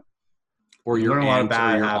 you know, or your aunt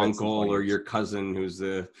or your uncle or your cousin who's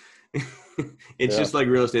the it's just like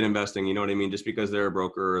real estate investing, you know what I mean? Just because they're a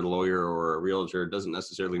broker or a lawyer or a realtor doesn't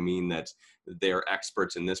necessarily mean that they're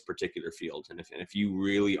experts in this particular field. And if you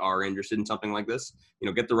really are interested in something like this, you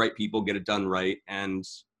know, get the right people, get it done right. And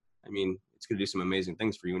I mean, it's going to do some amazing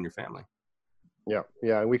things for you and your family. Yeah.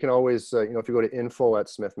 Yeah. And we can always, you know, if you go to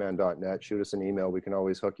info@smithman.net, shoot us an email. We can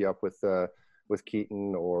always hook you up with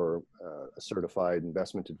Keaton or a certified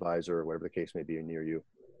investment advisor or whatever the case may be near you.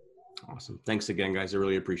 Awesome. Thanks again, guys. I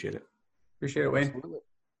really appreciate it. Appreciate it, Wayne. Absolutely.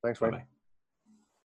 Thanks, Wayne. Bye-bye.